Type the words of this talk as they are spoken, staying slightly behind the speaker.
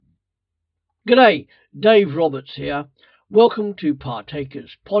G'day, Dave Roberts here. Welcome to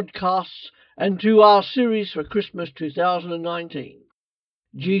Partakers Podcasts and to our series for Christmas 2019,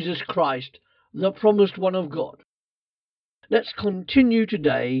 Jesus Christ, the Promised One of God. Let's continue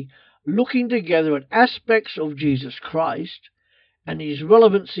today looking together at aspects of Jesus Christ and his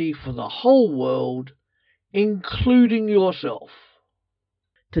relevancy for the whole world, including yourself.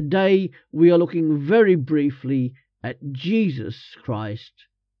 Today we are looking very briefly at Jesus Christ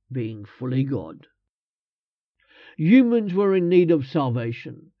being fully God. Humans were in need of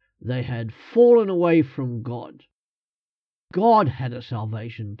salvation. They had fallen away from God. God had a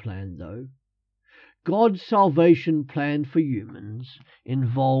salvation plan, though. God's salvation plan for humans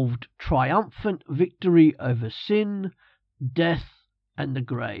involved triumphant victory over sin, death, and the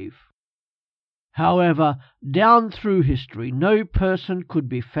grave. However, down through history, no person could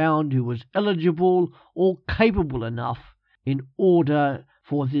be found who was eligible or capable enough in order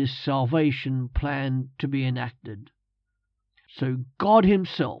for this salvation plan to be enacted. So God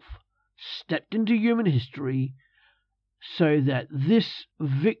himself stepped into human history so that this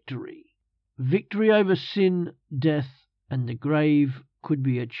victory over sin, death, and the grave could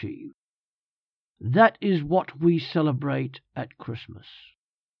be achieved. That is what we celebrate at Christmas.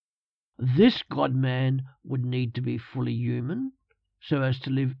 This God-man would need to be fully human so as to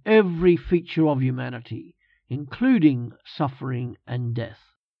live every feature of humanity, including suffering and death.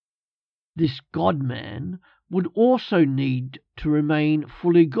 This God-man would also need to remain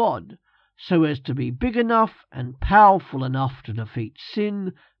fully God, so as to be big enough and powerful enough to defeat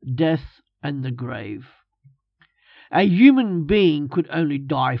sin, death, and the grave. A human being could only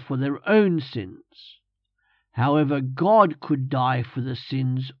die for their own sins. However, God could die for the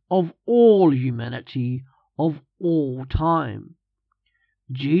sins of all humanity of all time.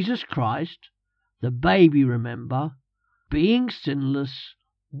 Jesus Christ, the baby, remember, being sinless,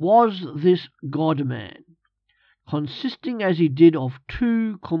 was this God-man, consisting as he did of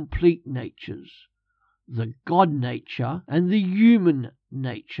two complete natures, the God nature and the human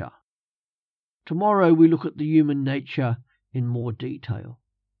nature. Tomorrow we look at the human nature in more detail.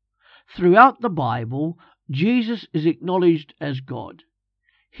 Throughout the Bible, Jesus is acknowledged as God.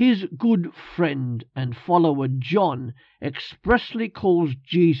 His good friend and follower John expressly calls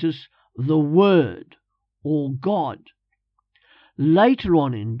Jesus the Word, or God. Later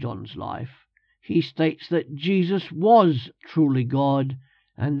on in John's life, he states that Jesus was truly God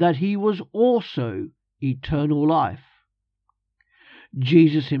and that he was also eternal life.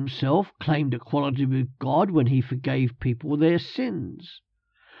 Jesus himself claimed equality with God when he forgave people their sins.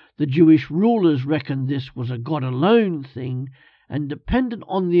 The Jewish rulers reckoned this was a God alone thing and dependent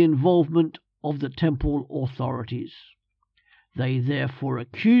on the involvement of the temple authorities. They therefore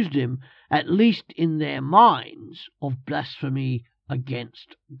accused him, at least in their minds, of blasphemy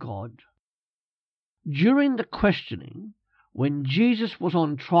against God. During the questioning, when Jesus was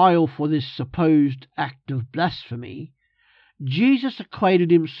on trial for this supposed act of blasphemy, Jesus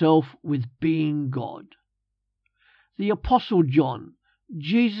equated himself with being God. The Apostle John,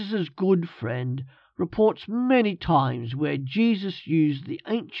 Jesus' good friend, reports many times where Jesus used the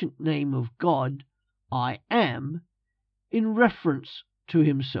ancient name of God, I am, in reference to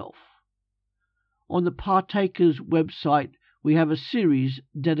himself. On the Partakers website, we have a series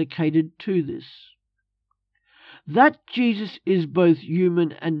dedicated to this. That Jesus is both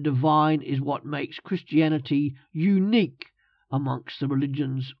human and divine is what makes Christianity unique amongst the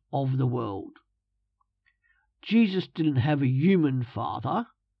religions of the world. Jesus didn't have a human father,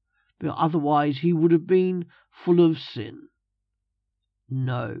 but otherwise he would have been full of sin.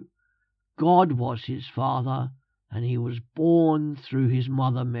 No, God was his father, and he was born through his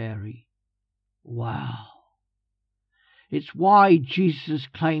mother Mary. Wow. It's why Jesus'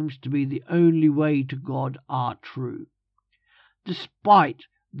 claims to be the only way to God are true, despite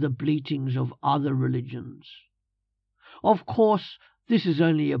the bleatings of other religions. Of course, this is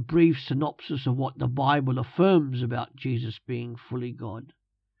only a brief synopsis of what the Bible affirms about Jesus being fully God.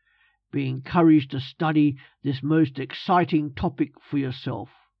 Be encouraged to study this most exciting topic for yourself.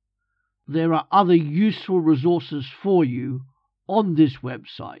 There are other useful resources for you on this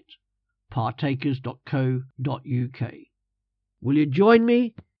website, partakers.co.uk. Will you join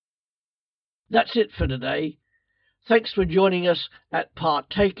me? That's it for today. Thanks for joining us at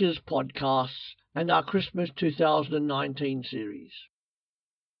Partakers Podcasts and our Christmas 2019 series.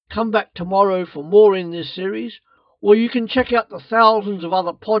 Come back tomorrow for more in this series, or you can check out the thousands of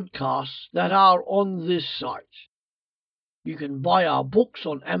other podcasts that are on this site. You can buy our books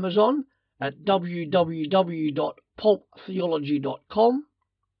on Amazon at www.pulptheology.com.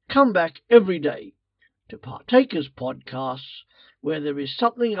 Come back every day to Partakers Podcasts where there is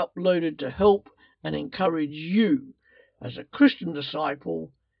something uploaded to help and encourage you as a Christian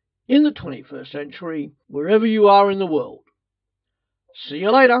disciple in the 21st century, wherever you are in the world. See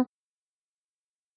you later.